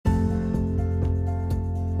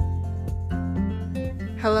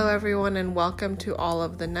Hello everyone and welcome to All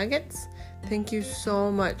of the Nuggets. Thank you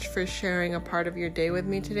so much for sharing a part of your day with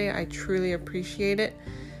me today. I truly appreciate it.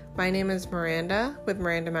 My name is Miranda with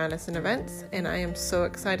Miranda Madison Events, and I am so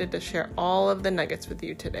excited to share all of the nuggets with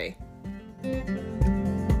you today.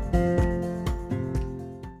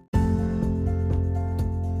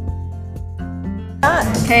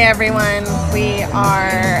 Hey everyone, we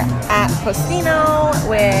are at Postino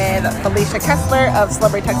with Felicia Kessler of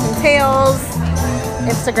Celebrity Tucks and Tails.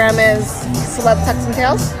 Instagram is Celeb Tucks and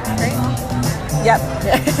Tails, right? Yep.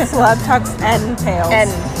 Celeb Tucks and Tails. N.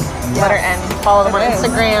 Letter N. Follow them on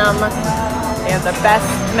Instagram. They have the best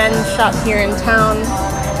men's shop here in town.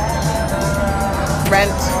 Rent,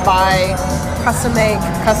 buy, Custom make.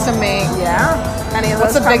 Yeah. Any of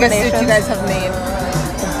What's those the biggest suit you guys have made?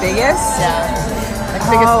 The biggest? Yeah. Like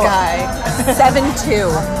biggest guy. 7'2".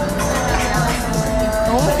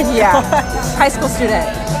 Oh my Yeah. God. High school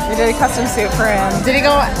student. We did a custom suit for him. Did he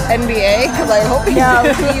go NBA? Because I hope he No,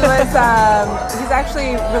 did. he was, he's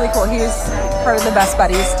actually really cool. He was part of the Best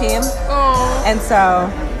Buddies team. Oh, And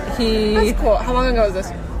so he, that's cool. How long ago was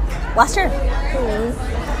this? last year. Oh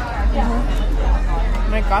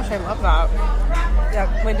my gosh, I love that.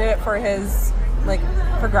 Yep, we did it for his,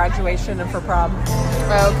 for graduation and for prom.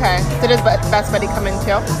 Okay. Did his best buddy come in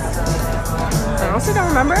too? I honestly don't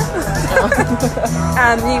remember.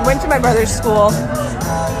 He went to my brother's school.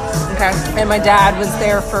 Okay. And my dad was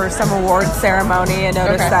there for some award ceremony and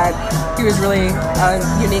noticed that he was really a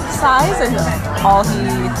unique size and all he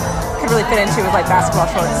could really fit into was basketball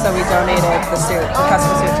shorts. So we donated the suit, the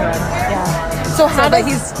custom suit to him. Yeah. So But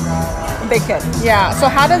he's a big kid. Yeah. So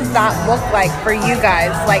how does that look like for you guys?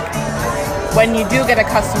 When you do get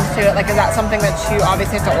accustomed to it, is that something that you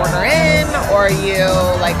obviously have to order in, or you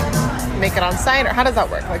make it on site, or how does that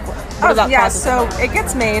work? What does that process so look like? it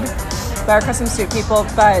gets made by our custom suit people,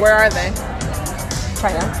 but Where are they?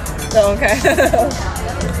 China. Oh, okay.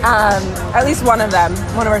 At least one of them,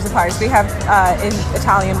 one of our suppliers. We have in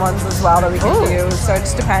Italian ones as well that we can do, so it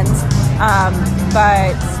just depends.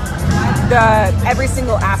 But every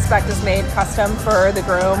single aspect is made custom for the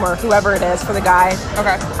groom or whoever it is for the guy.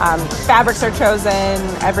 Okay. Fabrics are chosen,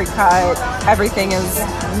 every cut, everything is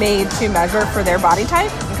made to measure for their body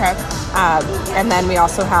type. Okay. And then we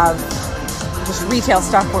also have just retail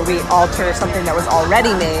stuff where we alter something that was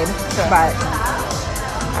already made, but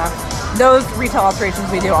those retail alterations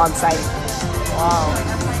we do on site. Wow.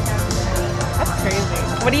 That's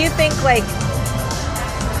crazy. What do you think,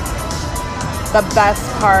 the best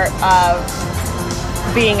part of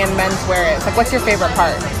being in menswear is? What's your favorite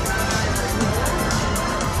part?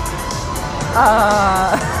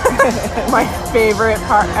 My favorite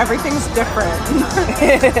part, everything's different.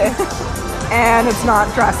 And it's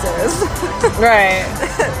not dresses. Right.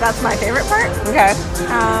 That's my favorite part. Okay.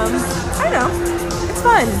 I don't know. It's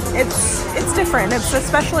fun. It's different. It's a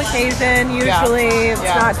special occasion usually. It's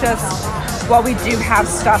not just, we do have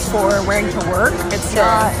stuff for wearing to work. It's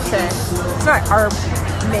not our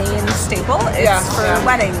main staple. It's for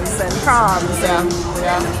weddings and proms and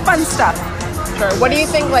fun stuff. Sure. What do you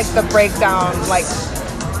think, the breakdown,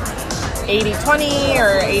 80-20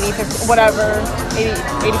 or 80-50, whatever,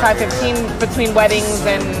 85-15 between weddings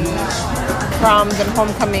and proms and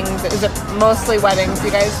homecomings? Is it mostly weddings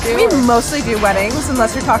you guys do? We mostly do weddings,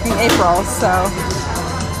 unless you're talking April. So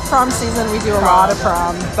prom season, we do a lot of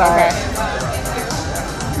prom, but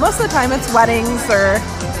most of the time it's weddings or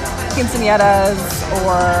quinceañeras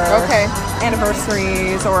or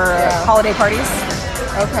anniversaries or holiday parties.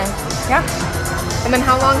 Okay. Yeah. And then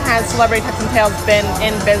how long has Celebrity Tucks and Tails been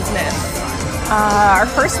in business? Our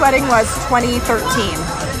first wedding was 2013,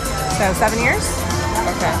 so 7 years.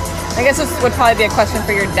 Okay. I guess this would probably be a question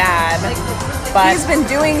for your dad, but he's been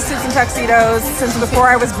doing suits and tuxedos since before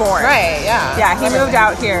I was born. Right, yeah. Yeah, he moved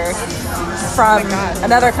out here from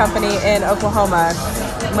another company in Oklahoma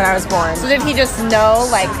when I was born. So did he just know,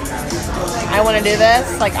 I want to do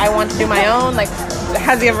this? I want to do my own?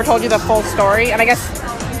 Has he ever told you the full story? And I guess,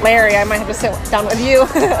 Larry, I might have to sit down with you.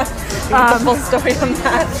 The full story on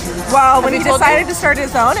that. Well, when he decided to start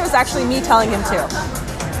his own, it was actually me telling him to.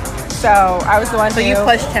 So I was the one So you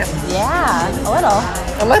pushed him? Yeah, a little.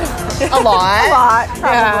 A lot? A lot,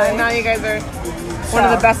 probably. Yeah, now you guys are one of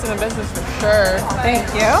the best in the business for sure. Thank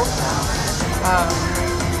you.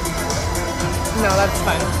 No, that's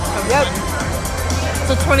fun. Yep.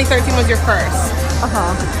 So 2013 was your first?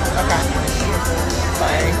 Okay.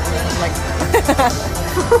 Sorry.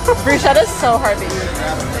 Bruschetta is so hard to eat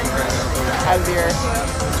as you're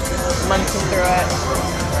munching through it.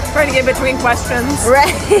 Trying to get between questions.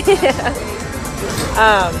 Right.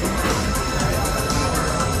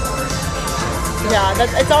 Yeah,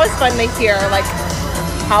 it's always fun to hear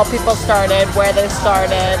how people started, where they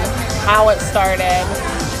started, how it started.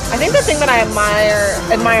 I think the thing that I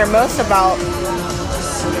admire most about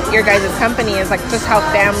your guys' company is like just how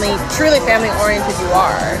truly family oriented you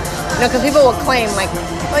are. You know, because people will claim like,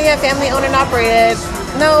 oh yeah, family owned and operated.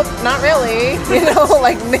 Nope, not really. You know,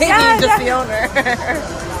 like maybe just the owner.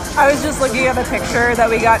 I was just looking at a picture that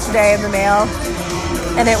we got today in the mail,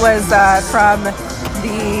 and it was from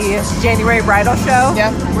the January bridal show,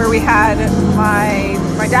 where we had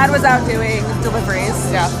my dad was out doing deliveries.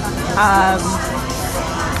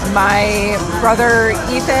 My brother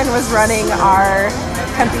Ethan was running our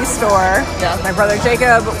Tempe store. My brother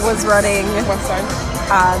Jacob was running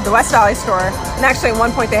the West Valley store. And actually at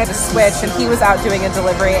one point they had to switch and he was out doing a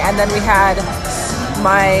delivery. And then we had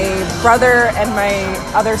my brother and my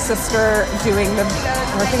other sister doing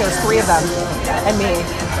I think there was 3 of them and me.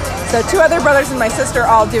 So 2 other brothers and my sister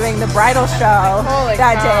all doing the bridal show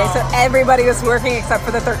that day. So everybody was working except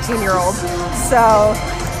for the 13-year-old. So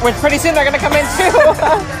which pretty soon they're going to come in too.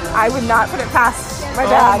 I would not put it past my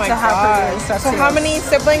dad to have her doing stuff too. So how many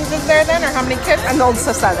siblings is there then, or how many kids? I'm the oldest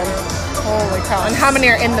of 7. Holy cow. And how many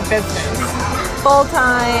are in the business? Full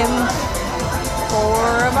time,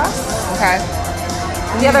 4 of us. Okay.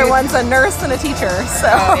 The other one's a nurse and a teacher, so.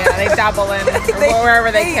 Oh yeah, they dabble in wherever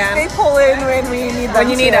they can. They pull in when we need them. When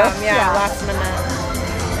you need them, last minute.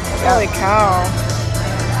 Holy cow.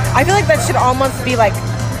 I feel like that should almost be like,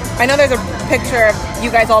 I know there's a picture of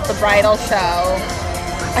you guys all at the bridal show.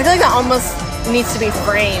 I feel like that almost needs to be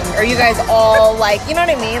framed, or you guys all like, you know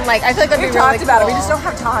what I mean? Like, I feel like that'd be really cool. We've talked about it, we just don't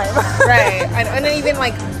have time. Right, and then even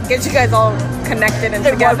like get you guys all connected and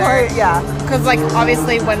together. One part, because like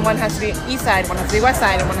obviously when one has to be east side, one has to be west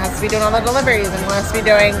side, and one has to be doing all the deliveries, and one has to be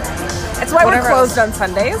doing. It's why we're closed on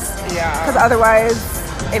Sundays. Yeah. Because otherwise,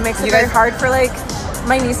 it makes it very hard for like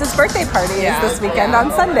my niece's birthday party is this weekend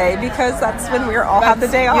on Sunday, because that's when we all have the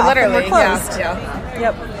day off. You literally, and we're closed.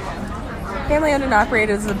 Yep. Family owned and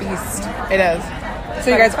operated is a beast. It is. So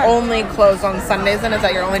you guys only close on Sundays, and is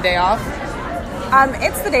that your only day off?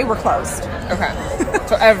 It's the day we're closed. Okay.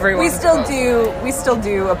 So everyone. We still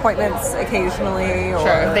do appointments occasionally, or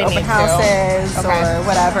open houses or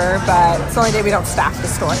whatever, but it's the only day we don't staff the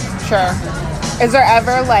store. Sure. Is there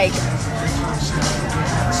ever like?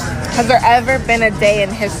 Has there ever been a day in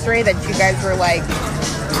history that you guys were like,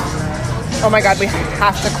 oh my God, we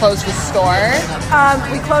have to close the store?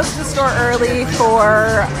 We closed the store early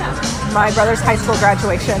for my brother's high school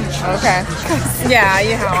graduation. Okay. Yeah,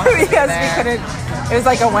 you know. Because we couldn't, it was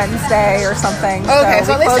like a Wednesday or something. Okay,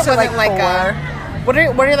 so at least it wasn't like a, what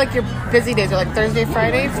are like your busy days? Are like Thursday,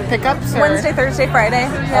 Fridays, pickups? Or? Wednesday, Thursday, Friday.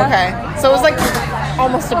 Yeah. Okay. So it was like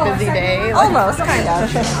almost a busy day. Like, almost, kind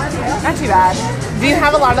of. Not too bad. Do you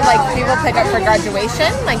have a lot of like people pick up for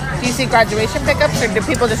graduation? Like, do you see graduation pickups, or do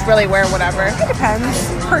people just really wear whatever? It depends.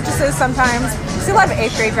 Purchases sometimes. We see a lot of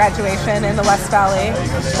 8th grade graduation in the West Valley.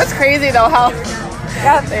 That's crazy though, how...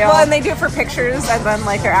 Yeah, well, and they do it for pictures and then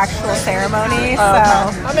like their actual ceremony. So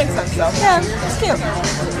okay. That makes sense though. Yeah, it's cute.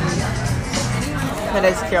 It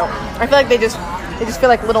is cute. I feel like they just feel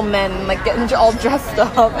like little men, like getting all dressed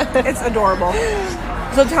up. It's adorable.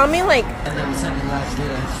 So tell me, like,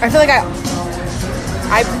 I feel like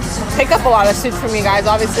I pick up a lot of suits from you guys,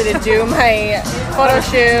 obviously, to do my photo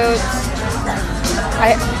shoots.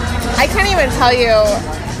 I can't even tell you,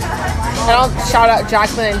 and I'll shout out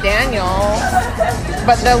Jacqueline and Daniel,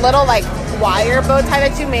 but the little, like, wire bow tie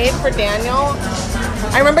that you made for Daniel,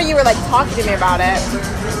 I remember you were, like, talking to me about it,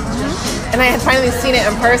 and I had finally seen it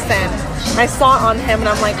in person. I saw it on him, and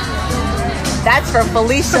I'm like, that's from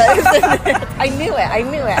Felicia, isn't it? I knew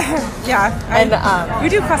it. Yeah. And we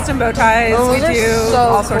do custom bow ties. We do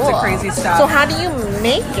all sorts of crazy stuff. So how do you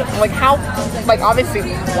make it? Like how, like obviously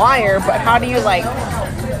wire, but how do you like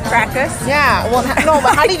practice? Yeah. Well, no,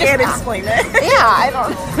 but how do you just can't explain it? Yeah, I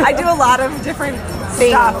don't. I do a lot of different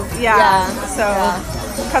stuff. Yeah. So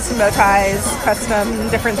custom bow ties, custom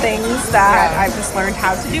different things that I've just learned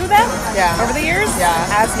how to do them. Over the years.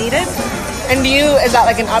 As needed. And is that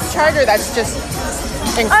like an upcharge, or that's just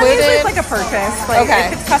included? Usually it's like a purchase. Like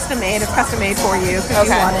if it's custom made, it's custom made for you because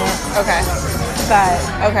you want it. Okay. But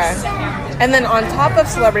and then on top of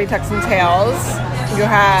Celebrity Tucks and Tails, you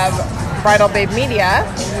have Bridal Babe Media.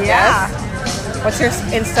 Yeah. Yes. What's your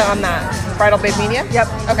Insta on that? Bridal Babe Media?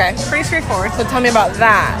 Yep. Okay. Pretty straightforward. So tell me about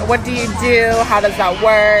that. What do you do? How does that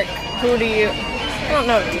work? Who do you... I don't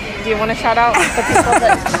know. Do you want to shout out the people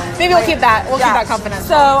that... Maybe we'll keep that. We'll keep that confidential.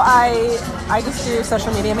 So I just do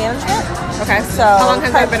social media management. Okay. So how long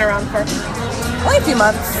has that been around for? Only a few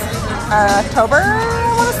months. October,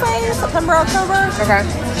 I want to say. September, October. Okay.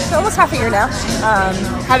 So almost half a year now.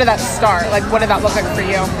 How did that start? Like, what did that look like for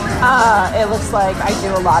you? It looks like I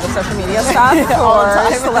do a lot of social media stuff All the for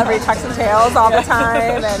time. Celebrity Tucks and Tails all the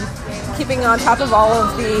time, and keeping on top of all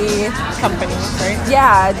of the companies, right?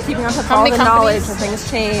 Yeah, keeping on top of How all many the knowledge companies? and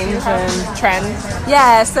things change and Trends.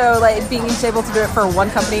 yeah. So like being able to do it for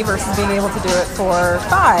one company versus being able to do it for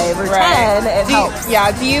 5 or 10, it Do you- helps.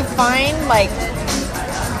 Yeah. Do you find like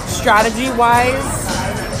strategy-wise,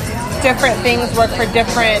 different things work for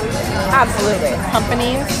different Absolutely.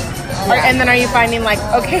 companies? Yeah. And then are you finding like,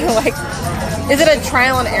 okay, like, is it a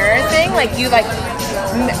trial and error thing? Like you like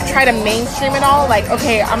try to mainstream it all? Like,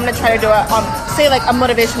 okay, I'm gonna try to do it on, say like a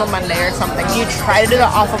motivational Monday or something. Do you try to do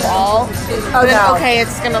that off of all? Oh, then, no. okay,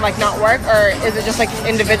 it's gonna like not work, or is it just like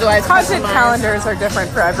individualized? Content customized? calendars are different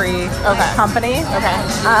for every company. Okay.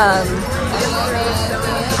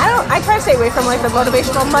 I try to stay away from like the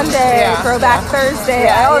motivational Monday, Yeah. Throwback Thursday,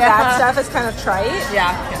 Yeah, all of yeah. that stuff is kind of trite.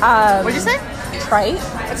 Yeah. What'd you say? Trite.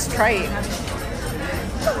 It's trite.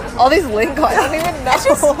 All these lingo, I don't even know. It's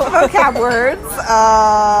just vocab words.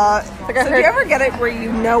 I So do heard- you ever get it where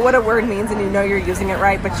you know what a word means and you know you're using it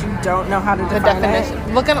right, but you don't know how to the define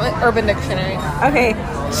definition. Look at Urban Dictionary. it? Okay,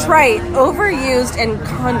 trite, overused, and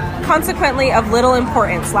consequently of little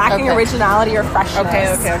importance, lacking Okay. originality or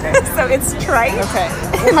freshness. Okay. So it's trite. Okay.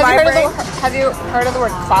 In my brain. Have you heard of the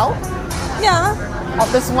word clout? Yeah. Oh,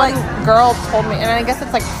 this one girl told me, and I guess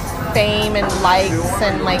it's like fame and likes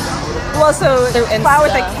and like. Well, so Through clout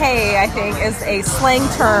with Insta. a K, I think, is a slang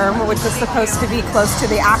term which is supposed to be close to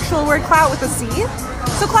the actual word clout with a C.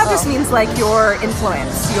 So clout just means like your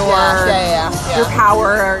influence, your Yeah. your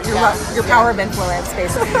power, Yeah. your power of influence,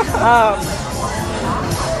 basically.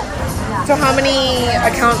 So how many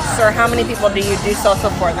accounts or how many people do you do social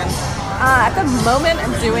for then? At the moment,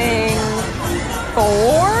 I'm doing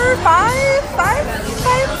 5.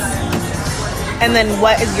 And then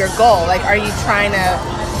what is your goal? Like, are you trying to?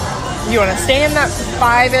 Do you want to stay in that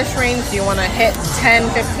 5-ish range? Do you want to hit 10,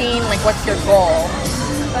 15? Like, what's your goal?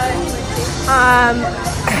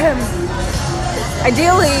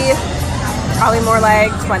 Ideally, probably more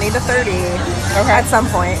like 20 to 30 at some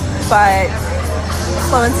point, but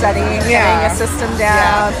slow and steady, getting a system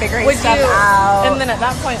down, figuring stuff out. And then at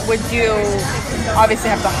that point, would you obviously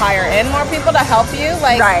have to hire in more people to help you?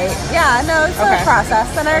 Like, Right. Yeah, no, it's Okay. a process.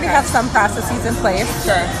 And I already Okay. have some processes in place.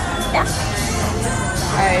 Sure. Yeah.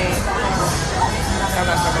 I'm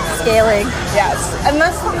not sure. Scaling. Yes, and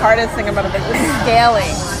that's the hardest thing about a business, is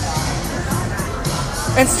scaling.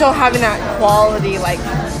 And still having that quality, like,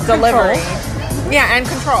 delivery. Yeah, and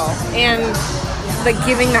control. And, like,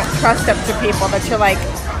 giving that trust up to people that you're like,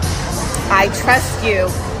 I trust you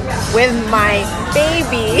with my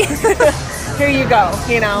baby. Here you go,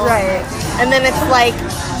 you know? Right. And then it's like,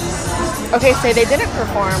 okay, say they didn't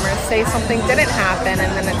perform or say something didn't happen,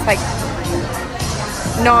 and then it's like,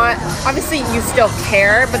 not, obviously you still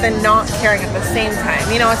care, but then not caring at the same time.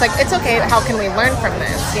 You know, it's like, it's okay, how can we learn from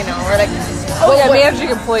this? You know, or like, Oh yeah,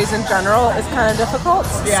 managing employees in general is kind of difficult.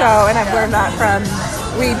 Yeah. So, and I've learned that from,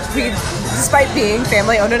 we despite being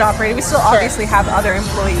family owned and operated, we still obviously have other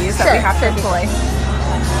employees that we have to employ.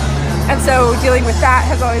 And so dealing with that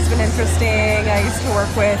has always been interesting. I used to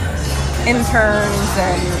work with interns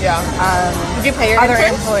and did you pay your other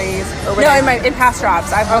interns? employees. Or were No, they- in past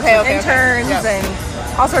jobs, I've worked with interns Yep. and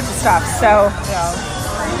all sorts of stuff. So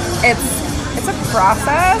it's a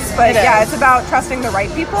process, but it's about trusting the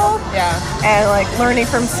right people. Yeah. And like learning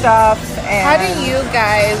from stuff. And How do you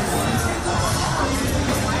guys,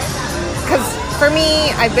 because for me,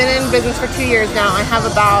 I've been in business for 2 years now. I have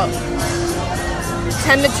about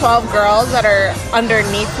 10 to 12 girls that are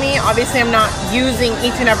underneath me. Obviously, I'm not using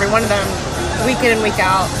each and every one of them week in and week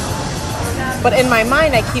out. But in my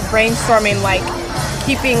mind, I keep brainstorming, like,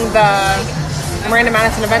 keeping the Miranda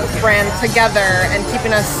Madison Events brand together and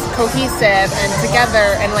keeping us cohesive and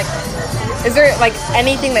together. And, like, is there, like,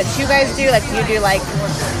 anything that you guys do? Like, do you do, like,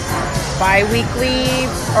 bi-weekly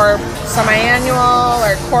or semi-annual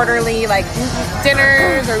or quarterly, like,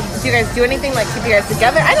 dinners? Or do you guys do anything, like, keep you guys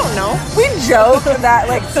together? I don't know. we joke that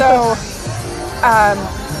like so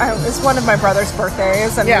it's one of my brother's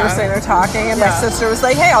birthdays and we were sitting there talking and my sister was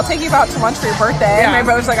like, hey, I'll take you out to lunch for your birthday. And my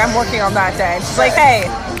brother's like, I'm working on that day. And she's like, hey,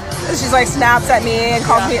 and she's like snaps at me and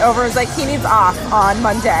calls me over and is like, he needs off on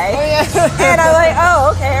Monday. And I'm like,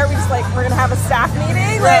 oh, okay, are we just like, we're gonna have a staff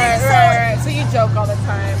meeting? Right. So you joke all the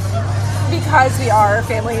time. Because we are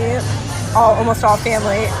family, almost all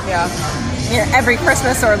family. Yeah. You know, every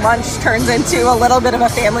Christmas or lunch turns into a little bit of a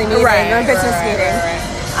family meeting or a business meeting.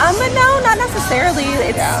 But no, not necessarily.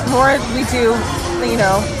 It's more we do, you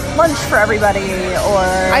know, lunch for everybody or...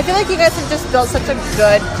 I feel like you guys have just built such a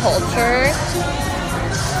good culture.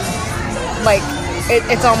 Like,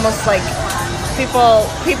 it's almost like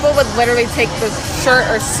people would literally take the shirt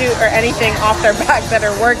or suit or anything off their back that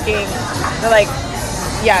are working. They're like,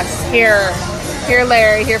 yes, here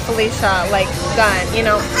Larry, here Felicia, like, done, you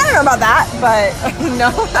know. I don't know about that, but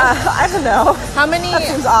no, I don't know. That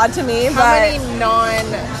seems odd to me. How many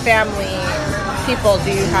non-family people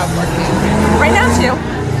do you have working? Right now, 2.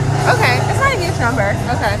 Okay. It's not a huge number.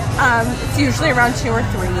 Okay. It's usually around 2 or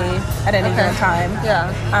 3 at any given time.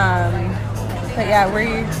 Yeah. But yeah,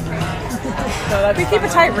 we keep a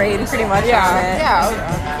tight rein pretty much on it. Yeah.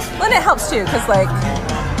 Well, and it helps too, because like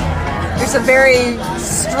there's a very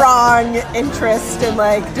strong interest and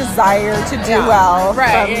like desire to do well.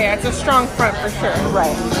 Right. Yeah, it's a strong front for sure.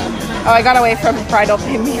 Right. Oh, I got away from Bridal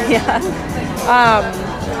Pay Media.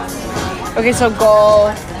 Okay, so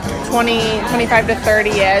goal 25 to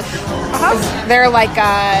 30-ish. Is there like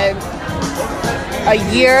a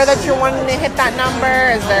year that you're wanting to hit that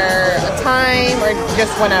number? Is there a time or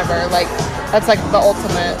just whenever? Like, that's like the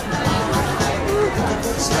ultimate.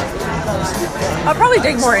 I'll probably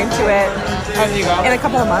dig more into it As you go. in a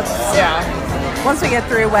couple of months. Yeah. Once we get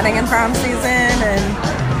through wedding and prom season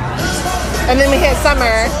and then we hit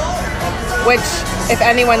summer, which if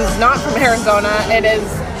anyone's not from Arizona, it is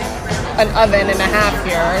an oven and a half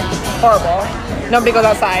here. Horrible. Nobody goes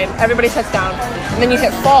outside. Everybody shuts down. And then you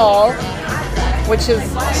hit fall, which is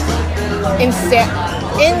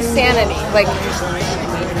insanity. Like,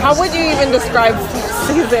 how would you even describe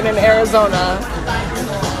season in Arizona?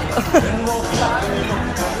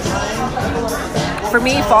 For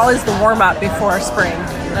me, fall is the warm-up before spring.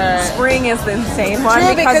 Spring is the insane one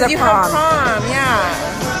because of you prom. have prom. Yeah.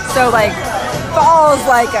 So like, fall's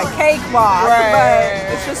like a cakewalk, Right.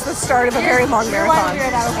 but it's just the start of a very long marathon.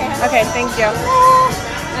 Okay, thank you.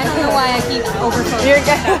 I don't know why I keep overflowing. You're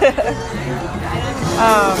good.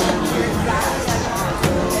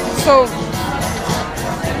 So,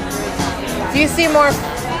 do you see more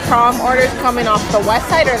prom orders coming off the west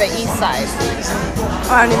side or the east side?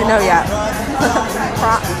 I don't even know yet.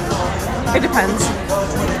 It depends.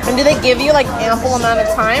 And do they give you like ample amount of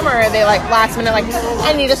time, or are they like last minute, like,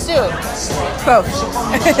 I need a suit? Both.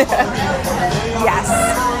 Yes.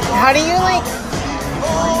 How do you like?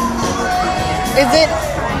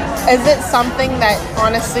 Is it something that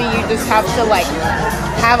honestly you just have to like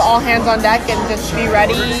have all hands on deck and just be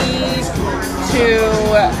ready to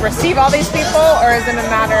receive all these people, or is it a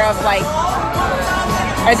matter of like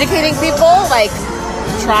educating people, like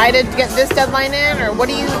try to get this deadline in, or what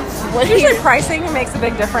do you? Usually pricing makes a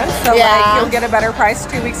big difference. So like you'll get a better price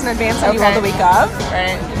 2 weeks in advance than you will the week of.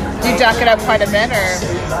 Right. Do you jack it up quite a bit, or?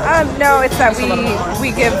 No, it's that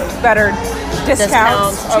we give better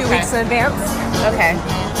discounts 2 weeks in advance. Okay.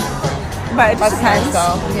 But it just depends. Nice,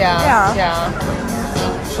 though. Yeah.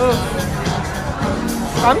 Oof.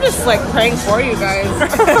 I'm just like praying for you guys.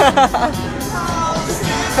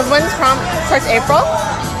 Because when's prom? Starts April?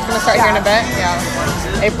 It's gonna start here in a bit. Yeah.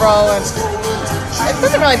 April, and it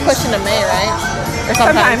doesn't really push into May, right? Or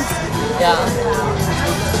sometimes. Yeah.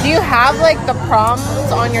 Do you have like the proms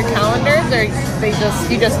on your calendars, or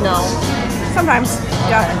you just know? Sometimes.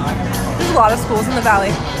 Yeah. There's a lot of schools in the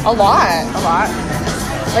valley. A lot.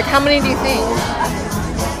 Like, how many do you think?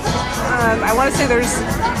 I want to say there's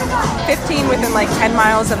 15 within like 10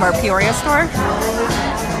 miles of our Peoria store.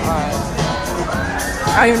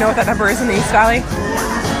 I don't even know what that number is in the East Valley.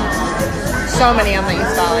 So many on the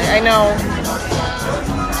East Valley. I know.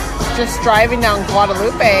 Just driving down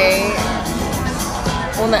Guadalupe,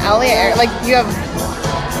 in the Elliott area, like you have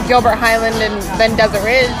Gilbert Highland and then Desert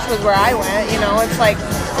Ridge was where I went. You know, it's like.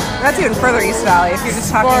 That's even further East Valley. If you're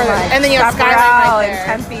just talking like and then you have Skyline right there.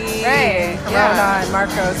 and Tempe, right? Corona and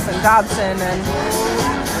Marcos and Dobson and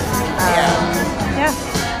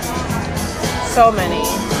so many.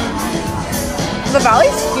 The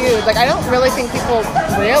valley's huge. Like I don't really think people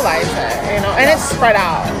realize it, you know, and it's spread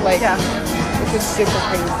out. Like which is super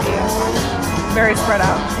crazy. Very spread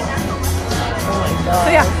out. Oh my god.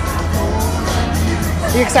 So yeah.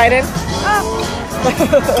 You excited?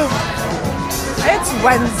 It's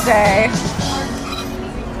Wednesday.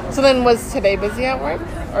 So then was today busy at work?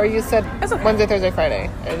 Or you said Wednesday, Thursday, Friday?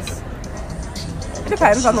 It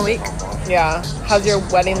depends on the week. Yeah. How's your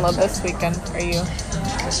wedding load this weekend? Are you?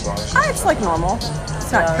 It's like normal.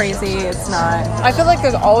 It's not crazy. It's not. I feel like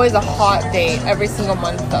there's always a hot date every single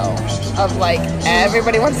month though. Of like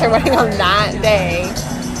everybody wants their wedding on that day.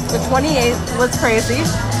 The 28th was crazy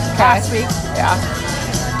last week. Yeah.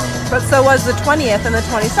 But so was the 20th and the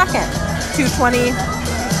 22nd. 220,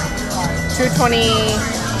 220,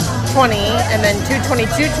 and then 220,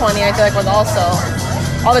 220. I feel like was also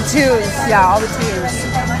all the twos. Yeah, all the twos.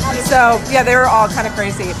 So yeah, they were all kind of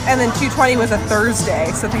crazy. And then 220 was a Thursday,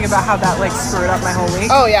 so think about how that like screwed up my whole week.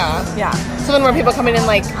 Oh yeah. Yeah. So then were people coming in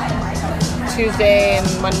like Tuesday and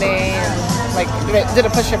Monday and like did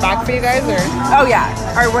it push it back for you guys or? Oh yeah.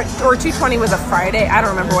 Or 220 was a Friday. I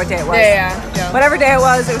don't remember what day it was. Yeah. Whatever day it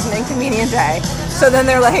was an inconvenient day. So then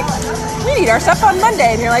they're like, we need our stuff on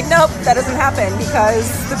Monday. And you're like, nope, that doesn't happen because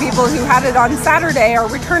the people who had it on Saturday are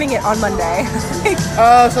returning it on Monday.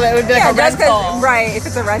 Oh, so that would be like a rental. Right, if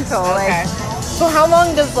it's a rental. Okay. Like, so how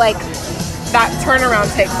long does like that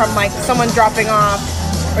turnaround take from like someone dropping off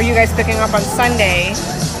or you guys picking up on Sunday?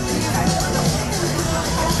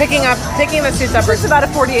 Picking the suits up. It's about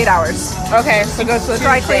 48 hours. Okay, so it goes to the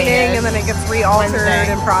dry cleaning and then it gets re-altered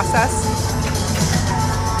and processed.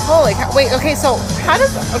 Holy cow. Wait, okay, so how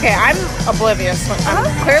does... Okay, I'm oblivious. I'm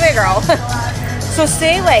clearly a girl. So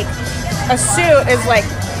say, like, a suit is, like,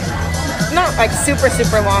 not, like, super,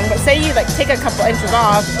 super long, but say you, like, take a couple inches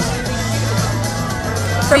off.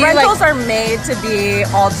 The rentals are made to be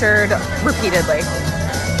altered repeatedly.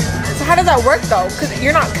 So how does that work, though? Because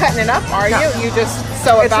you're not cutting it up, are you? You just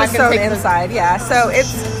sew it back and take inside, yeah. So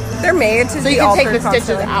they're made to be altered. So you can take the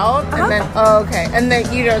stitches out, and then... Oh, okay. And then,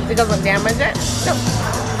 it doesn't damage it? No.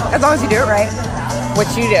 As long as you do it right.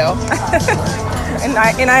 Which you do.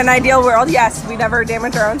 In an ideal world, yes, we never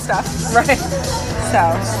damage our own stuff. Right.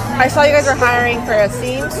 So. I saw you guys are hiring for a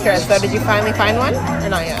seamstress, so did you finally find one? Or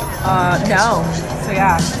not yet? No. So,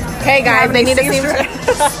 yeah. Okay, guys, they need a seamstress.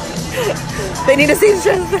 They need a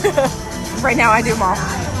seamstress. Right now, I do them all.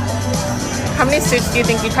 How many suits do you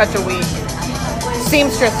think you touch a week?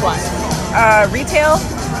 Seamstress what? Retail,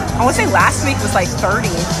 I want to say last week was like 30.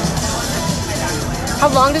 How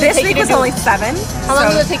long does it take you to do? This week was only 7. How long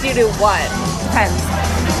does it take you to do what? Depends.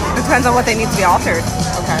 It depends on what they need to be altered.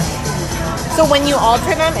 Okay. So when you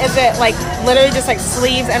alter them, is it like literally just like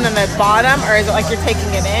sleeves and then the bottom, or is it like you're taking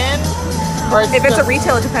it in? Or if it's a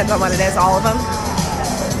retail, it depends on what it is. All of them.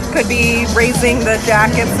 Could be raising the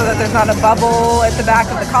jacket so that there's not a bubble at the back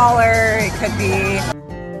of the collar. It could be...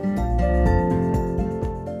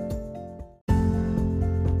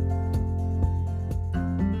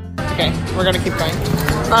 Okay, we're gonna keep going.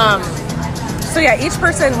 So yeah, each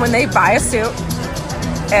person, when they buy a suit,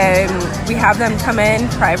 and we have them come in,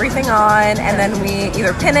 try everything on, and then we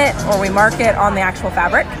either pin it or we mark it on the actual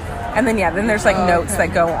fabric. And then then there's like notes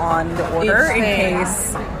that go on the order in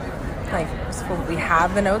case like so we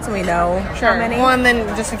have the notes and we know how many. Well, and then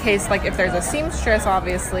just in case like if there's a seamstress,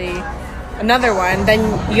 obviously another one, then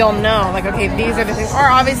you'll know like okay, these are the things. Or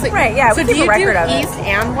obviously, right? Yeah. So do you do east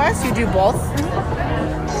and west? You do both?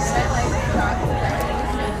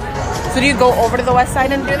 So do you go over to the west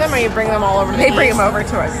side and do them, or you bring them all over to the east? They bring them over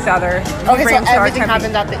to us. Okay, so everything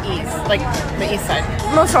happens at the east, like the east side.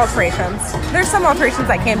 Most alterations. There's some alterations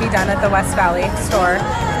that can be done at the West Valley store,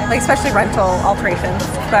 like especially rental alterations,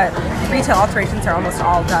 but retail alterations are almost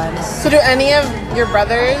all done. So do any of your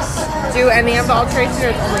brothers do any of the alterations,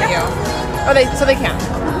 or only you? Oh, so they can.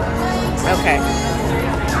 Okay.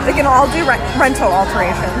 They can all do rental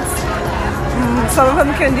alterations. Some of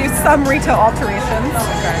them can do some retail alterations.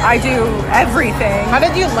 Okay. I do everything. How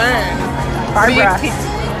did you learn? Barbara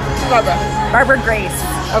Grace.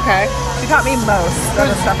 Okay. She taught me most of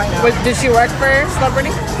the stuff I know. Did she work for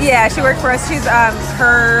Celebrity? Yeah, she worked for us. She's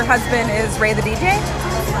her husband is Ray the DJ.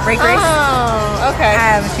 Ray Grace. Oh, okay.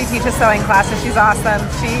 She teaches sewing classes. She's awesome.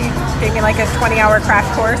 She gave me like a 20-hour crash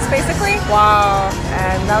course, basically. Wow.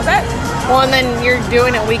 And that was it. Well, and then you're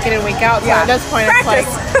doing it week in and week out, so at this point practice.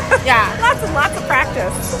 It's like... Yeah. lots of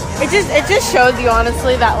practice. It just shows you,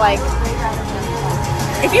 honestly, that like...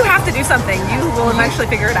 If you have to do something, you will eventually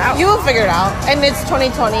figure it out. You will figure it out. And it's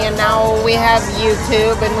 2020, and now we have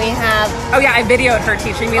YouTube, and we have... Oh, yeah, I videoed her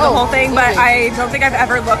teaching me the whole thing, but I don't think I've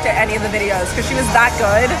ever looked at any of the videos, because she was that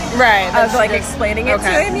good of, like, explaining it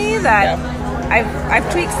to me that I've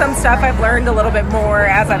tweaked some stuff. I've learned a little bit more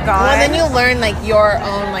as I've gone. Well, then you learn, like, your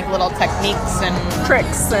own, like, little techniques and...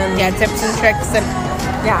 Tricks and... Yeah, tips and tricks, and...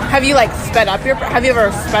 Yeah. Have you, like, have you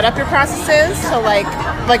ever sped up your processes? So, like,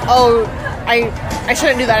 oh... I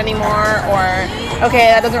shouldn't do that anymore, or okay,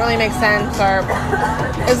 that doesn't really make sense, or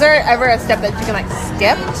is there ever a step that you can like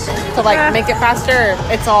skip to like make it faster, or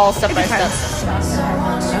it's all step by step?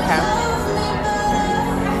 Okay.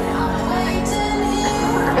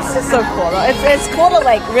 It's just so cool though. It's cool to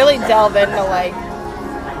like really delve into like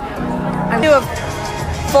do a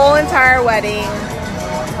full entire wedding,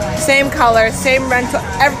 same color, same rental,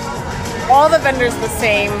 all the vendors the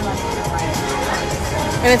same.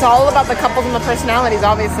 And it's all about the couples and the personalities,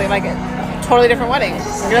 obviously. Like, totally different weddings.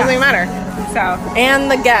 It doesn't even matter. So.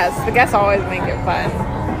 And the guests. The guests always make it fun.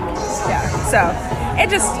 Yeah. So,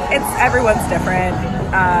 it's everyone's different.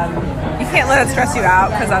 you can't let it stress you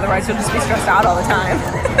out, because otherwise you'll just be stressed out all the time.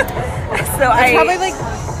 So it's probably like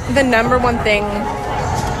the number one thing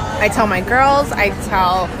I tell my girls, I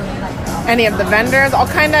tell any of the vendors. I'll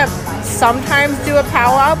kind of sometimes do a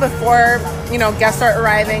powwow before, you know, guests start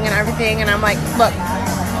arriving and everything, and I'm like, look,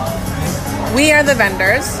 we are the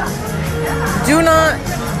vendors. Do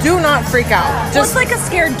not freak out. Just like a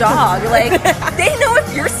scared dog. Like, they know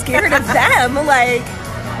if you're scared of them. Like,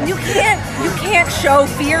 you can't show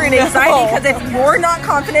fear and anxiety, because if you're not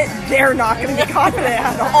confident, they're not going to be confident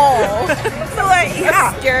at all. So, like,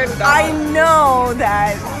 yeah, scared dog. I know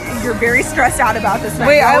that you're very stressed out about this night.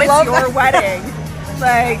 Wait, I love your wedding.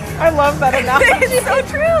 Like, I love that enough. It's so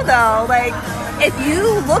true, though. Like, if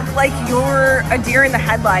you look like you're a deer in the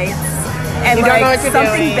headlights, and you like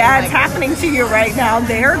something doing, bad's happening to you right now,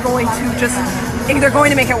 they're going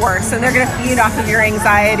to make it worse, and they're going to feed off of your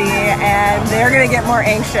anxiety, and they're going to get more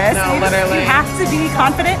anxious. No, literally. You have to be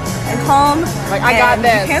confident and calm. Like, I got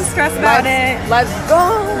this. You can't stress about it. Let's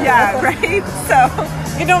go. Yeah, right? So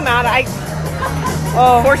it don't matter.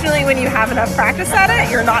 Fortunately, when you have enough practice at it,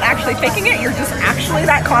 you're not actually faking it. You're just actually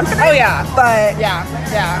that confident. Oh, yeah. But yeah.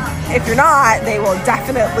 If you're not, they will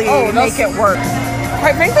definitely make it work.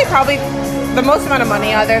 Quite frankly, probably the most amount of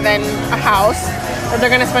money other than a house that they're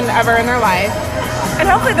going to spend ever in their life. And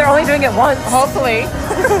hopefully they're only doing it once. Hopefully.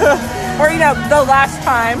 Or, you know, the last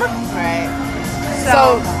time. Right.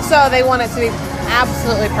 So they want it to be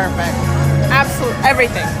absolutely perfect.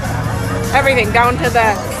 Everything. Everything, down to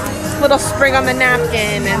the little spring on the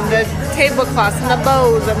napkin and the tablecloths and the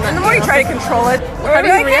bows. And the more you try to control it, how do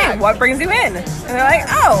you react? Hey, what brings you in? And they're like,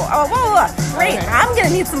 great, okay. I'm going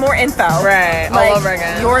to need some more info. Right, like, all over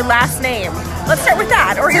again. Your last name. Let's start with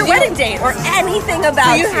that. Or your wedding date. Or anything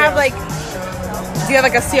about you. Do you have like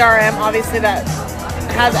a CRM, obviously, that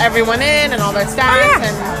has everyone in and all their stats?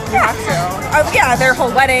 And you have to. Yeah, their whole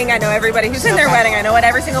wedding. I know everybody who's in their wedding. I know what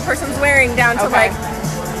every single person's wearing, down to like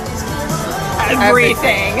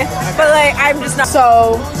everything. Okay. But like, I'm just not.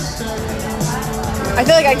 So I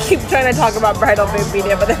feel like I keep trying to talk about bridal food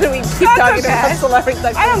media, but then we keep talking about celebrities.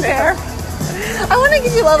 I don't care. I want to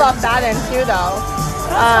give you love off that end too, though.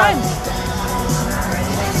 That's fine.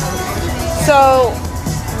 So,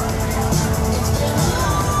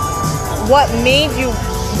 what made you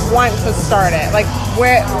want to start it? Like,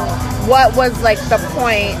 what was like the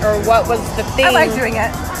point, or what was the thing? I like doing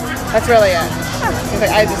it. That's really it.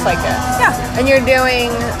 I just like it. Yeah. And you're doing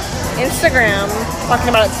Instagram, talking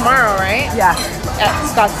about it tomorrow, right? Yeah. At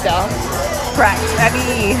Scottsdale. Correct.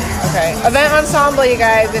 Abby. Okay. Event Ensemble, you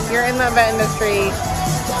guys. If you're in the event industry,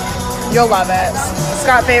 you'll love it.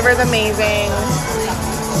 Scott Favor's amazing.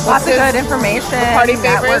 Lots of good information. The Party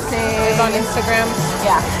Favors is on Instagram.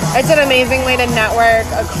 Yeah. It's an amazing way to network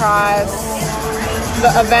across the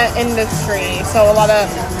event industry. So a lot of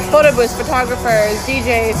photo booths, photographers,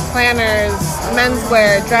 DJs, planners,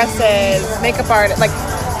 menswear, dresses, makeup art. Like,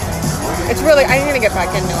 it's really, I need to get back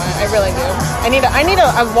into it. I really do. I need to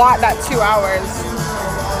allot that 2 hours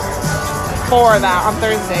for that on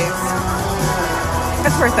Thursdays.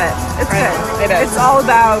 It's worth it. It's good. It is. It's all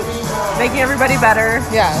about making everybody better.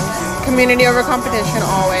 Yeah. Community over competition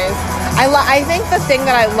always. I think the thing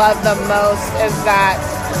that I love the most is that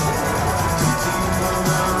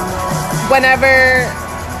whenever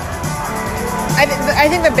I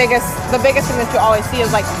think the biggest thing that you always see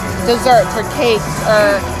is like desserts or cakes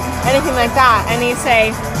or anything like that, and you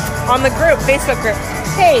say on the Facebook group,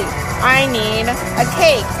 hey, I need a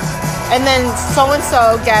cake, and then so and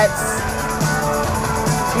so gets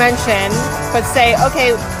mentioned, but say,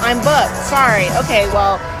 okay, I'm booked, sorry, okay,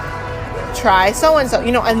 well, try so and so,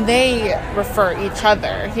 you know, and they refer each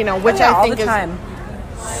other, you know, which I think is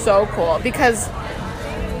so cool, because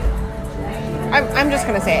I'm just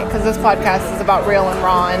going to say it because this podcast is about real and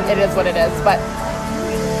raw, and it is what it is. But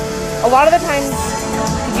a lot of the times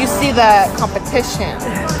you see the competition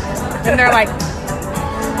and they're like,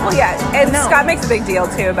 well, yeah. And Scott makes a big deal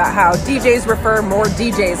too about how DJs refer more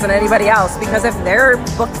DJs than anybody else, because if they're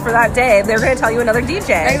booked for that day, they're going to tell you another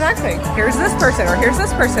DJ. Exactly. Here's this person, or here's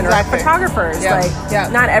this person, or photographers. Yeah.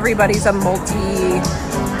 Not everybody's a multi-chain,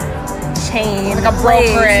 like a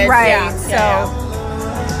brokerage. Right. So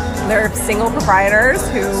they're single proprietors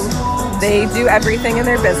who they do everything in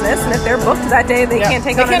their business, and if they're booked that day, they can't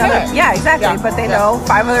take on another. Yeah, exactly. Yeah. But they know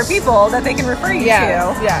 5 other people that they can refer you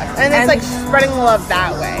to. Yeah, and it's like spreading the love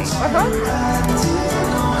that way.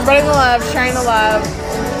 Spreading the love, sharing the love.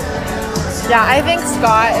 Yeah, I think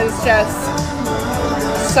Scott is just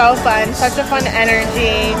so fun, such a fun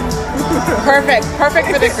energy. Perfect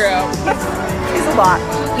for the group. He's a lot.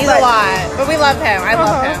 He's a lot, but we love him. I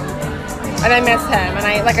love him. and I miss him.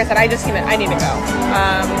 And like I said, I need to go.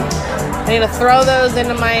 I need to throw those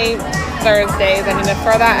into my Thursdays. I need to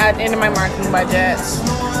throw that into my marketing budget.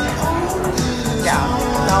 Yeah,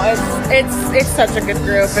 no, it's such a good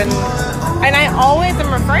group, and I always am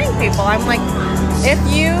referring people. I'm like, if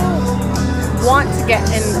you want to get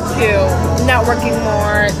into networking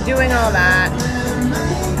more, doing all that,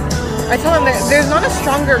 I tell them there's not a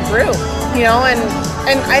stronger group, you know, and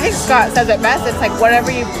I think Scott says it best. It's like whatever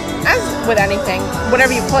you, as with anything,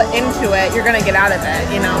 whatever you put into it, you're gonna get out of it,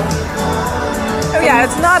 you know. Oh yeah,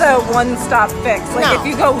 it's not a one-stop fix. Like if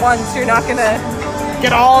you go once, you're not gonna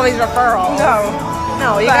get all these referrals.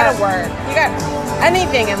 No, you gotta work. You got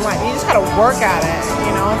anything in life, you just gotta work at it,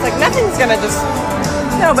 you know. It's like nothing's gonna just...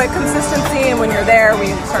 No, but consistency, and when you're there,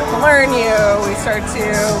 we start to learn you, we start to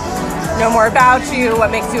know more about you,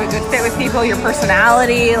 what makes you a good fit with people, your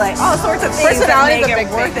personality, like all sorts of things that make it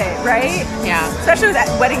worth it, right? Yeah. Especially with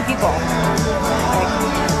wedding people.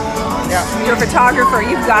 You're a photographer,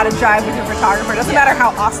 you've got to jive with your photographer. It doesn't matter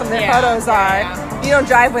how awesome their photos are. If you don't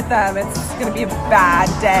jive with them, it's going to be a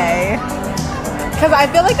bad day. Because I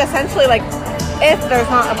feel like essentially, like, if there's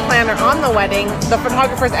not a planner on the wedding, the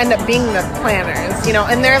photographers end up being the planners, you know,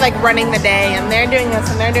 and they're like running the day, and they're doing this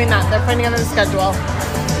and they're doing that. They're putting together the schedule.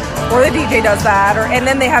 Or the DJ does that, and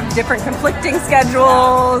then they have different conflicting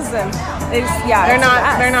schedules, and they just, they're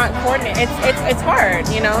not coordinated. It's hard,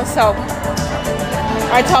 you know. So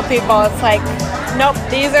I tell people, it's like, nope,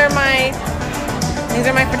 these are my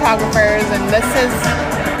photographers, and this is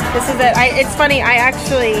it. It's funny, I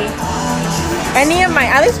actually, any of my,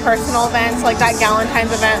 at least personal events, like that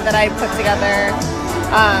Galentine's event that I put together,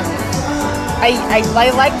 I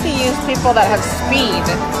like to use people that have speed.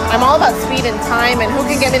 I'm all about speed and time, and who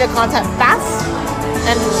can get me the content fast,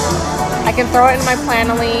 and I can throw it in my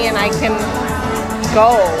Planoly, and I can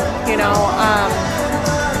go, you know.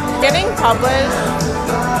 Getting published,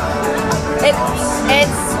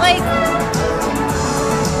 it's like,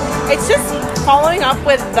 it's just following up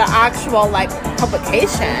with the actual, like,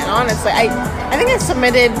 publication, honestly. I think I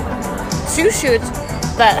submitted 2 shoots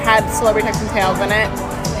that had Celebrity Tucks and Tails in it,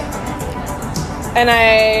 and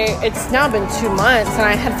it's now been 2 months, and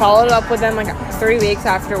I had followed up with them like 3 weeks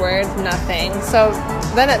afterwards, nothing. So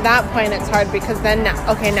then at that point it's hard, because then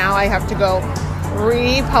now I have to go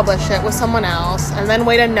republish it with someone else, and then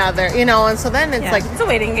wait another, you know, and so then it's like, it's a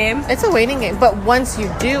waiting game. It's a waiting game, but once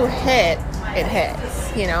you do hit, it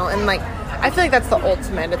hits, you know, and like, I feel like that's the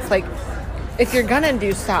ultimate. It's like, if you're gonna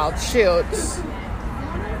do styled shoots,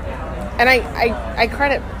 and I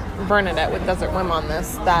credit Bernadette with Desert Whim on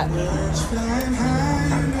this, that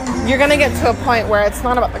you're gonna get to a point where it's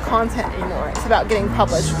not about the content anymore. It's about getting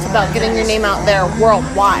published. It's about getting your name out there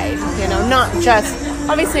worldwide, you know, not just,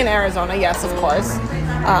 obviously in Arizona, yes, of course,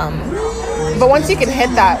 but once you can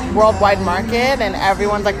hit that worldwide market, and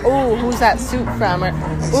everyone's like, ooh, who's that suit from, or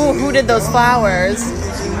ooh, who did those flowers?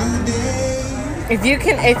 If you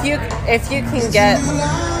can get,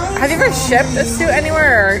 have you ever shipped a suit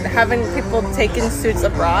anywhere, or having people taken suits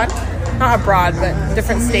abroad? Not abroad, but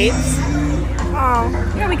different states? Oh,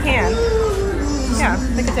 yeah, we can. Yeah,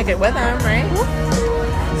 they can take it with them, right?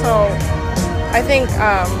 So, I think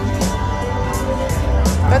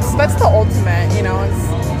that's the ultimate, you know.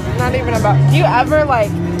 It's not even about,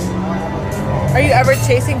 are you ever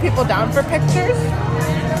chasing people down for pictures?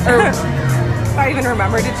 Or if I even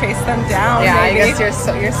remember to chase them down. Yeah, maybe. I guess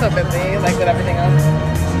you're so busy, like, with everything else.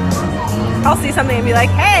 I'll see something and be like,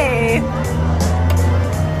 hey,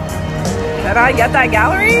 did I get that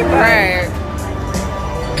gallery? But right.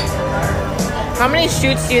 How many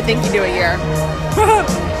shoots do you think you do a year?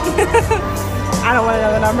 I don't want to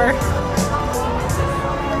know the number.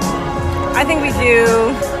 I think we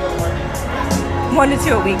do 1 to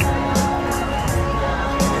 2 a week.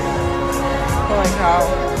 Holy cow.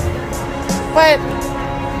 But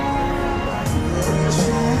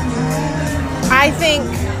I think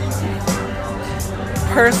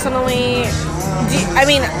personally,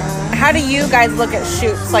 how do you guys look at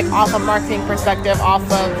shoots, like, off a marketing perspective, off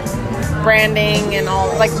of branding and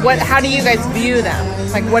all, like, how do you guys view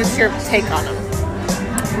them? Like, what is your take on them?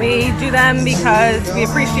 We do them because we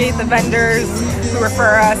appreciate the vendors who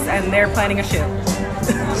refer us, and they're planning a shoot.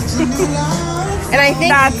 And I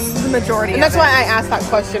think that's the majority. And that's why I asked that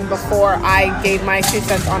question before I gave my 2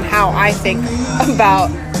 cents on how I think about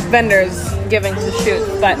vendors giving to shoots.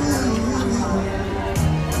 But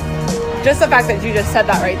just the fact that you just said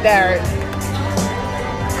that right there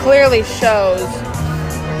clearly shows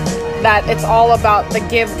that it's all about the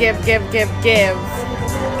give.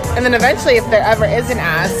 And then eventually, if there ever is an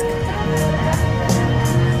ask,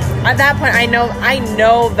 at that point, I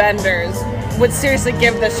know vendors would seriously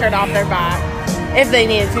give the shirt off their back if they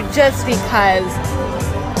needed to, just because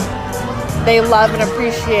they love and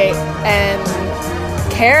appreciate and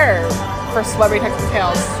care for Celebrity Tucks and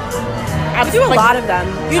Tails. We do a lot of them.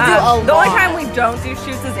 You do a lot. The only time we don't do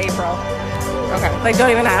shoots is April. Okay. Like, don't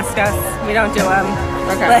even ask us. We don't do them.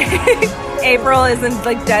 Okay. Like, April is in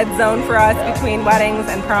like dead zone for us between weddings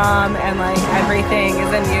and prom, and like everything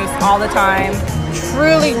is in use all the time.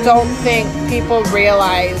 Truly don't think people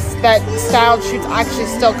realize that styled shoots actually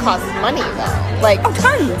still cost money though. Like, Oh,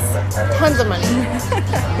 tons of money.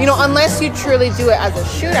 You know, unless you truly do it as a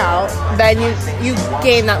shootout, then you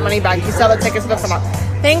gain that money back. You sell the tickets to the photographer.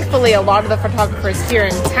 Thankfully, a lot of the photographers here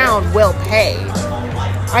in town will pay.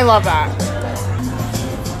 I love that.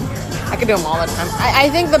 I could do them all the time. I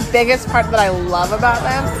think the biggest part that I love about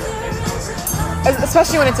them,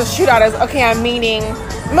 especially when it's a shootout, is, okay, I'm meeting,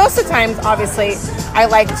 most of the times, obviously, I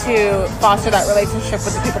like to foster that relationship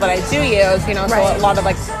with the people that I do use, you know, so a lot of,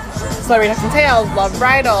 like, Celebrity Tucks and Tails, Love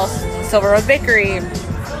Bridal, Silver Road Bakery,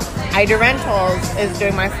 Ida Rentals is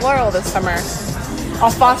doing my floral this summer.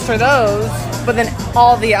 I'll foster those, but then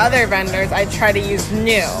all the other vendors I try to use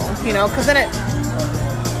new, you know, because then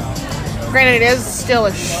granted, it is still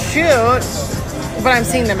a shoot, but I'm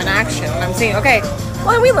seeing them in action. And I'm seeing, okay.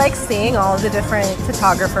 Well, and we like seeing all the different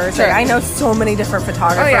photographers. Sure. Like, I know so many different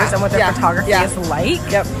photographers and what their photography is like.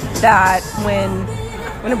 Yep. That when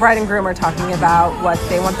a bride and groom are talking about what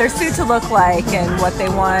they want their suit to look like and what they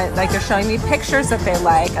want, like they're showing me pictures that they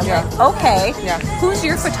like. I'm like, okay, who's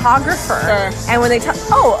your photographer? Sure. And when they talk,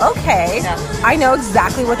 I know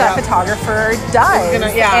exactly what that photographer does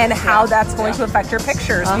and how that's going to affect your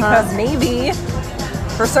pictures, because maybe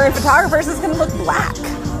for certain photographers it's going to look black.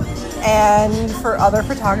 And for other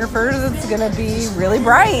photographers, it's going to be really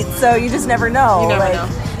bright. So you just never know. You never know.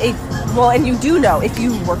 And you do know if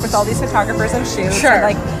you work with all these photographers and shoots. Sure. And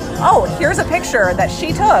like, oh, here's a picture that she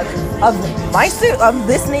took of my suit, of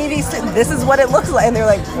this navy suit. This is what it looks like. And they're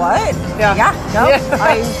like, what? It's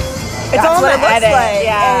all what it looks edit. like.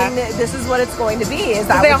 Yeah. And this is what it's going to be. Is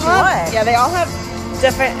that what you want? Yeah, they all have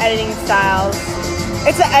different editing styles.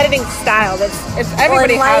 It's an editing style. It's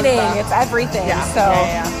everybody has lighting. that. It's everything. Yeah. So.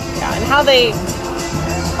 Yeah, and how they...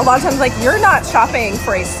 A lot of times, like, you're not shopping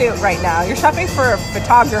for a suit right now. You're shopping for a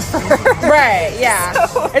photographer. Right, yeah.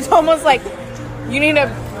 So, it's almost like you need to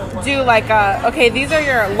do like okay, these are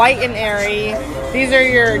your light and airy. These are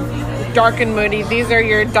your dark and moody. These are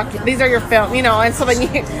your film, you know, and so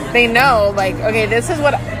then they know, like, okay, this is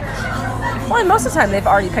what... Well, and most of the time they've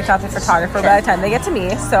already picked out the photographer by the time they get to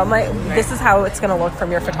me. So I'm like, this is how it's going to look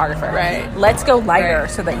from your photographer. Right. Let's go lighter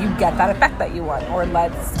so that you get that effect that you want. Or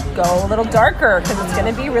let's go a little darker because it's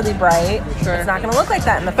going to be really bright. Sure. It's not going to look like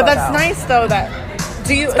that in the photo. But that's nice, though, that...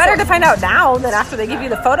 It's better to find out now than after they give you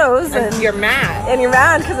the photos. And you're mad. And you're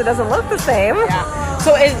mad because it doesn't look the same. Yeah.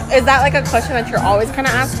 So is that like a question that you're always kind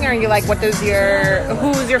of asking? Are you like, who's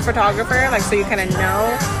your photographer? Like, so you kind of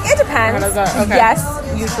know? It depends. Okay. Yes,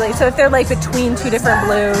 usually. So if they're like between two different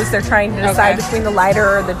blues, they're trying to decide between the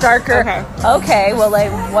lighter or the darker. Okay, well,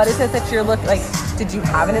 like, what is it that you're looking like? Did you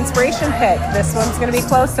have an inspiration pick? This one's going to be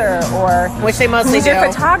closer, or which they mostly who's do. your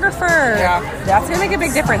photographer? Yeah, that's going to make a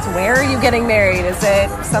big difference. Where are you getting married? Is it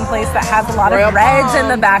someplace that has a lot Royal of reds Palm, in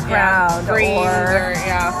the background, greens, or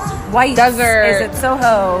white desert? Is it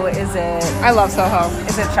Soho? Is it? I love Soho.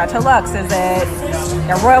 Is it Chateau Luxe? Is it?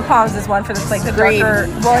 Yeah, Royal Palms is one for this, like the darker.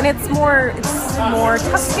 Well, and it's more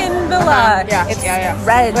Tuscan villa. It's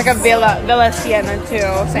red, like a Villa Sienna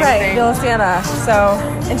too. Same thing. Villa Sienna. So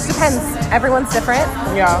it just depends. Everyone's different.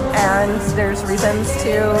 Yeah. And there's reasons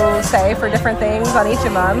to say for different things on each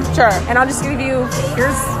of them. Sure. And I'll just give you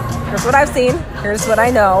here's what I've seen. Here's what I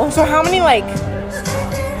know. So how many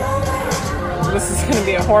this is going to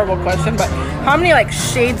be a horrible question, but how many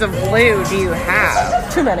shades of blue do you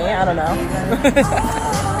have? Too many. I don't know.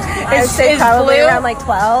 I'd say probably blue, around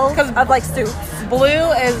 12 of suits.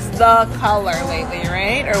 Blue is the color lately,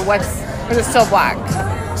 right? Or is it still black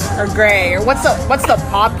or gray? Or what's the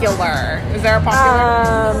popular? Is there a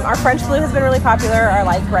popular? Our French blue has been really popular. Our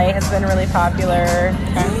light gray has been really popular.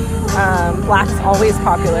 Okay. Black's always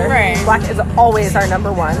popular. Right. Black is always our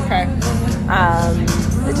number one. Okay.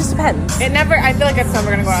 It just depends. I feel like it's never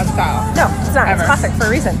going to go out of style. No, it's not. Ever. It's classic for a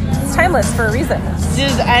reason. It's timeless for a reason.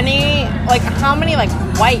 How many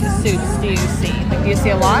white suits do you see? Do you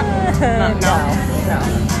see a lot? No.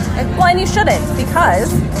 Well, and you shouldn't,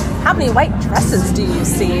 because how many white dresses do you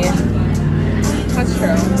see? That's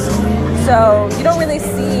true. So you don't really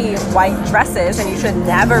see white dresses, and you should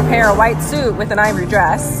never pair a white suit with an ivory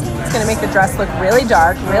dress. It's going to make the dress look really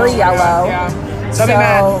dark, really yellow. Yeah. They'll be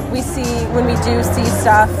mad. we see, when we do see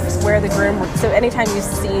stuff where the groom, so anytime you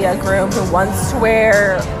see a groom who wants to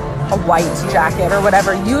wear a white jacket or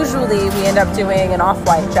whatever, usually we end up doing an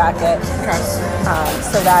off-white jacket. Okay.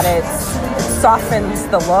 So that it softens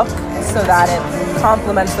the look, so that it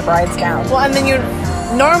complements the bride's gown. Well, and then you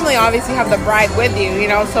normally obviously have the bride with you, you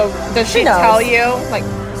know, so does she knows. tell you, like,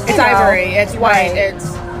 it's ivory, it's white, Right.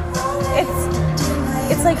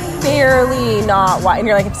 it's like barely not white, and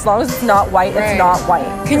you're like, as long as it's not white, Right. it's not white.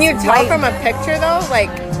 Can you It's tell white from a picture though? Like,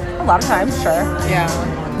 a lot of times, sure. yeah,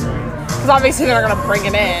 because obviously they're not gonna bring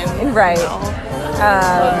it in, Right. you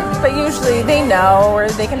know? But usually they know, or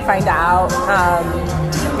they can find out.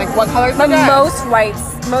 Like what color's the But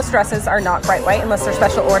dress? most dresses are not bright white unless they're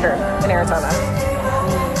special ordered in Arizona.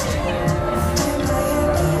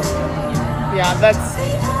 Yeah, that's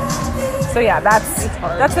So yeah,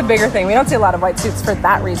 that's a bigger thing. We don't see a lot of white suits for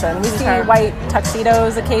that reason. We see Okay. white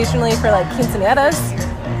tuxedos occasionally for like quinceañeras,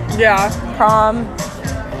 yeah. prom.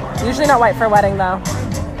 Usually not white for a wedding though.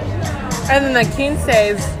 And then the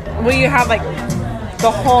quinces, will you have like the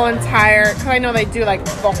whole entire? Because I know they do like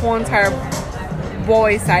the whole entire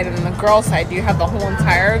boy side and then the girl side. Do you have the whole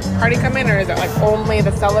entire party come in, or is it like only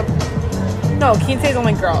the No, quince is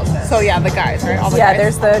only girls. So yeah, the guys, right? All the Yeah, guys.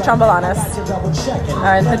 there's the chambelanas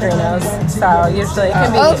and padrinos. So usually it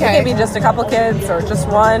can be okay. it can be just a couple kids or just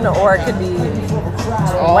one, or it could be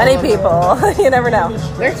 20 people. You never know.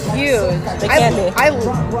 They're huge. They can be.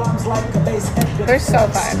 They're so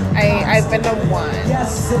fun. I've been to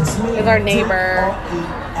one with our neighbor's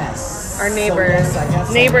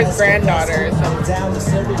granddaughters.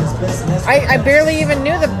 I barely even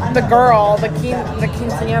knew the girl, the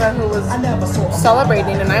quinceañera who was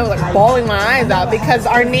celebrating, and I was like bawling my eyes out because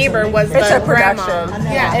our neighbor was It's the a grandma. production.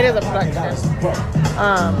 Yeah, it is a production.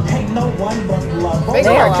 They They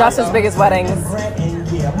go are all just out, as big as weddings.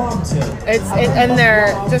 and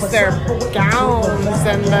their gowns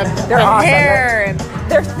and the awesome. hair and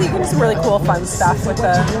You can do some really cool, fun stuff with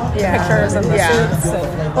the pictures and the suits.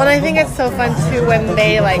 And well, I think it's so fun too when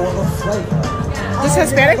they like just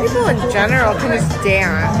Hispanic people in general can just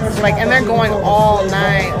dance, like, and they're going all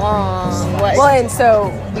night long. Like, well, and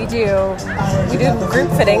so we do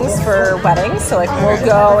group fittings for weddings. So like we'll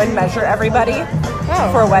go and measure everybody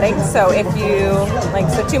for a wedding. So if you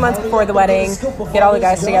 2 months before the wedding, get all the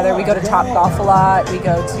guys together. We go to Top Golf a lot. We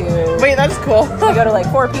go to wait, that's cool. we go to like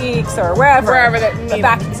Four Peaks or wherever that the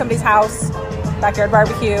back somebody's house, backyard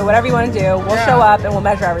barbecue, whatever you want to do. We'll show up and we'll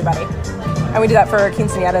measure everybody. And we do that for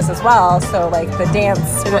quinceañeras as well. So like the dance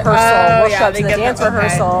rehearsal, we'll show up to the dance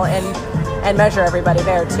rehearsal and measure everybody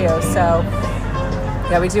there too. So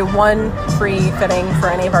yeah, we do one free fitting for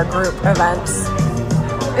any of our group events.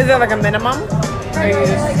 Is there like a minimum? Or you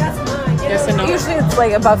just a number? Usually it's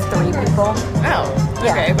like above 3 people. Oh,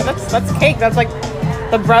 Yeah. okay, but that's cake. That's like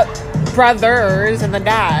the brothers and the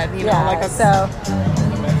dad. You know, Yeah, like that's, so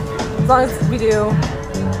as long as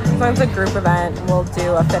it's a group event, we'll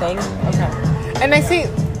do a fitting. okay. And I see,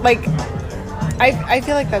 like, I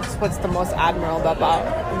feel like that's what's the most admirable about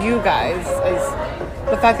you guys is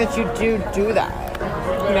the fact that you do that.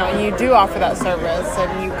 You know, and you do offer that service,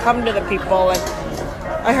 and you come to the people, and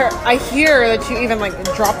I hear that you even like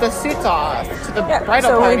drop the suits off to the bridal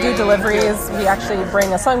so party. when we do deliveries, we actually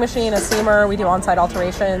bring a sewing machine, a steamer. We do on-site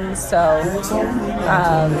alterations. So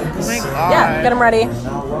Oh my god. yeah, get them ready,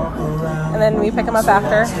 and then we pick them up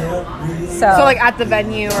after. So So like at the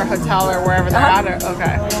venue or hotel or wherever they're at. Or,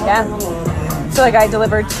 okay. yeah. So like I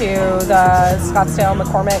delivered to the Scottsdale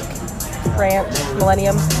McCormick Ranch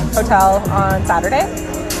Millennium Hotel on Saturday,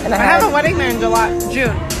 and I have a wedding there in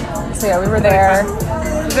June. So yeah, we were there.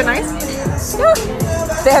 Is it nice? Yeah.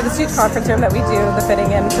 They have the suit conference room that we do the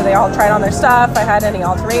fitting in, so they all tried on their stuff. I had any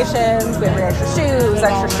alterations. We had extra shoes,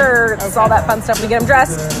 extra shirts, all that fun stuff. We get them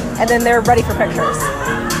dressed, and then they're ready for pictures.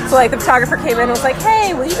 So like the photographer came in and was like,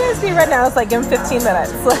 "Hey, will you guys be ready now?" It's like, give them 15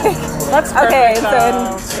 minutes. Like, That's okay.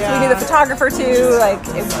 perfect, So we do the photographer too. Like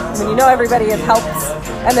when you know everybody, it helps.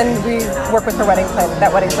 And then we work with her wedding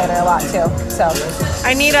planner a lot too. So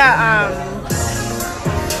I need a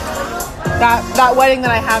that wedding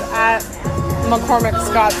that I have at McCormick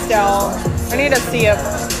Scottsdale. I need to see if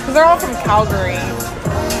because they're all from Calgary,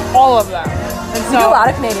 all of them, and we do a lot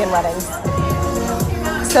of Canadian weddings.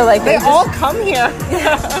 So like they all come here.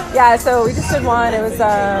 Yeah, so we just did one. It was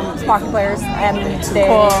hockey players, and they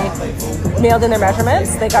mailed in their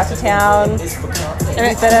measurements. They got to town, and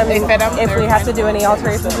we fit them. They fit them. If we have to do any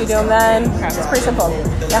alterations, we do them then. It's pretty simple.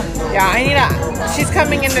 Yeah. Yeah, I need a. She's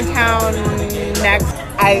coming into town next.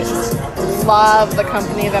 I love the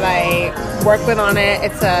company that I work with on it.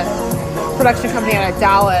 It's a production company out of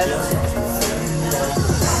Dallas.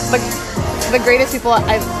 Like the greatest people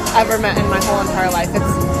I've ever met in my whole entire life.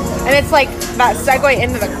 It's like that segue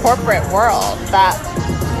into the corporate world that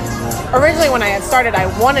originally when I had started, I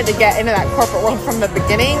wanted to get into that corporate world from the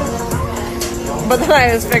beginning, but then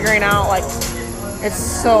I was figuring out like it's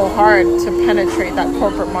so hard to penetrate that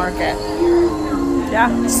corporate market.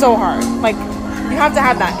 Yeah. It's so hard. Like you have to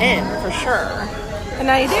have that in for sure. And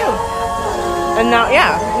now you do. And now,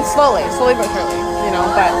 yeah, and slowly but surely, you know,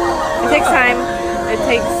 but it takes time. It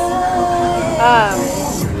takes,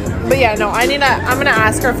 but yeah, no, I'm going to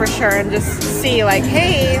ask her for sure and just see like,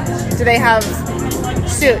 hey, do they have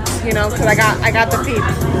suits, you know, because I got the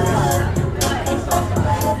peeps.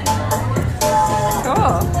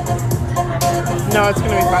 Cool. No, it's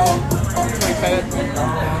going to be fun. I'm excited.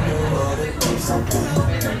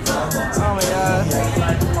 Oh my god.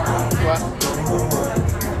 What?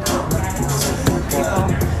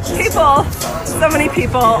 People. So many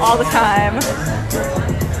people all the time.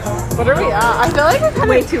 What are we at? I feel like we're kind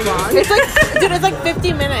Way of too long. It's like, dude, it's like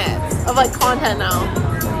 50 minutes of like content now.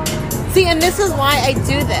 See, and this is why I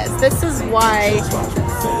do this. This is why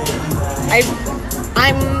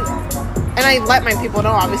and I let my people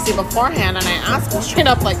know obviously beforehand, and I ask them straight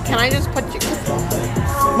up like, can I just put you?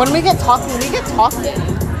 When we get talking,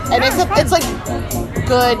 and it's like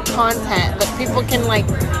good content that people can like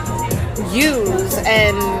use,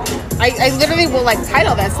 and I literally will like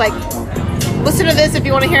title this like, listen to this if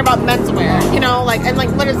you want to hear about menswear, you know, like, and like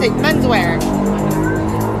literally say menswear,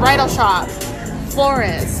 bridal shop,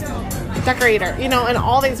 florist, decorator, you know, and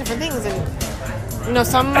all these different things. And you know,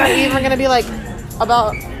 some are even going to be like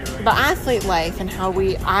about the athlete life and how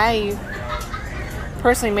I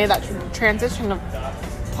personally made that transition of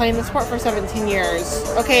playing the sport for 17 years.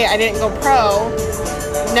 Okay, I didn't go pro.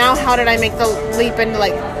 Now how did I make the leap into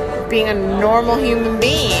like being a normal human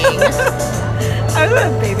being? I was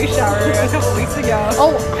at a baby shower a couple weeks ago.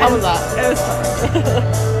 Oh, how was that? It was fun.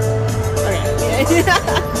 Okay.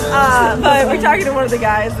 But we're talking to one of the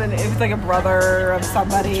guys, and it was like a brother of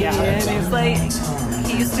somebody, and he was like,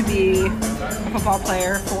 he used to be a football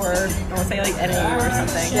player for, I want to say like NAU or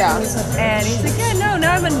something. Yeah. And he's like, yeah, no,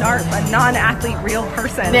 now I'm a non-athlete real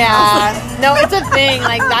person. Yeah. No, it's a thing.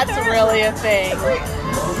 Like, that's really a thing.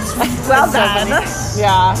 Well So done. funny.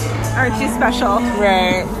 Yeah. Aren't you special?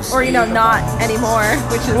 Right. Or, you know, not anymore,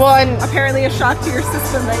 which is apparently a shock to your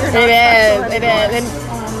system that you're not special It anymore. is.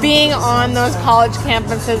 And being on those college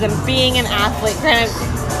campuses and being an athlete, granted,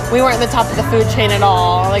 we weren't at the top of the food chain at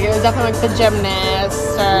all. Like, it was definitely like the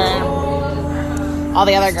gymnasts or all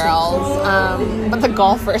the other girls. But the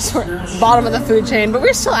golfers were bottom of the food chain. But we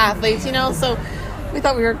were still athletes, you know, so we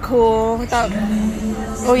thought we were cool. We thought,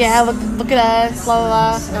 oh yeah, look at us, blah,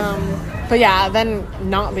 blah, blah. But yeah, then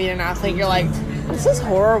not being an athlete, you're like, this is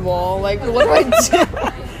horrible. Like, what do I do?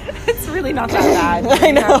 It's really not that bad.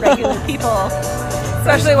 I know. Regular people.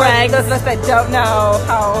 Especially when those of us that don't know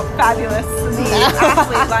how fabulous the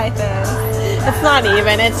athlete life is. It's not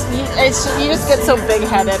even. It's you just get so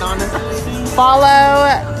big-headed on it. Follow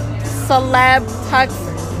Celeb Tux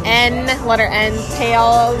N, letter N,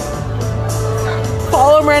 Tails.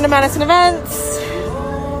 Follow Miranda Madison Events.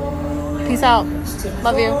 Peace out.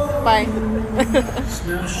 Love you. Bye.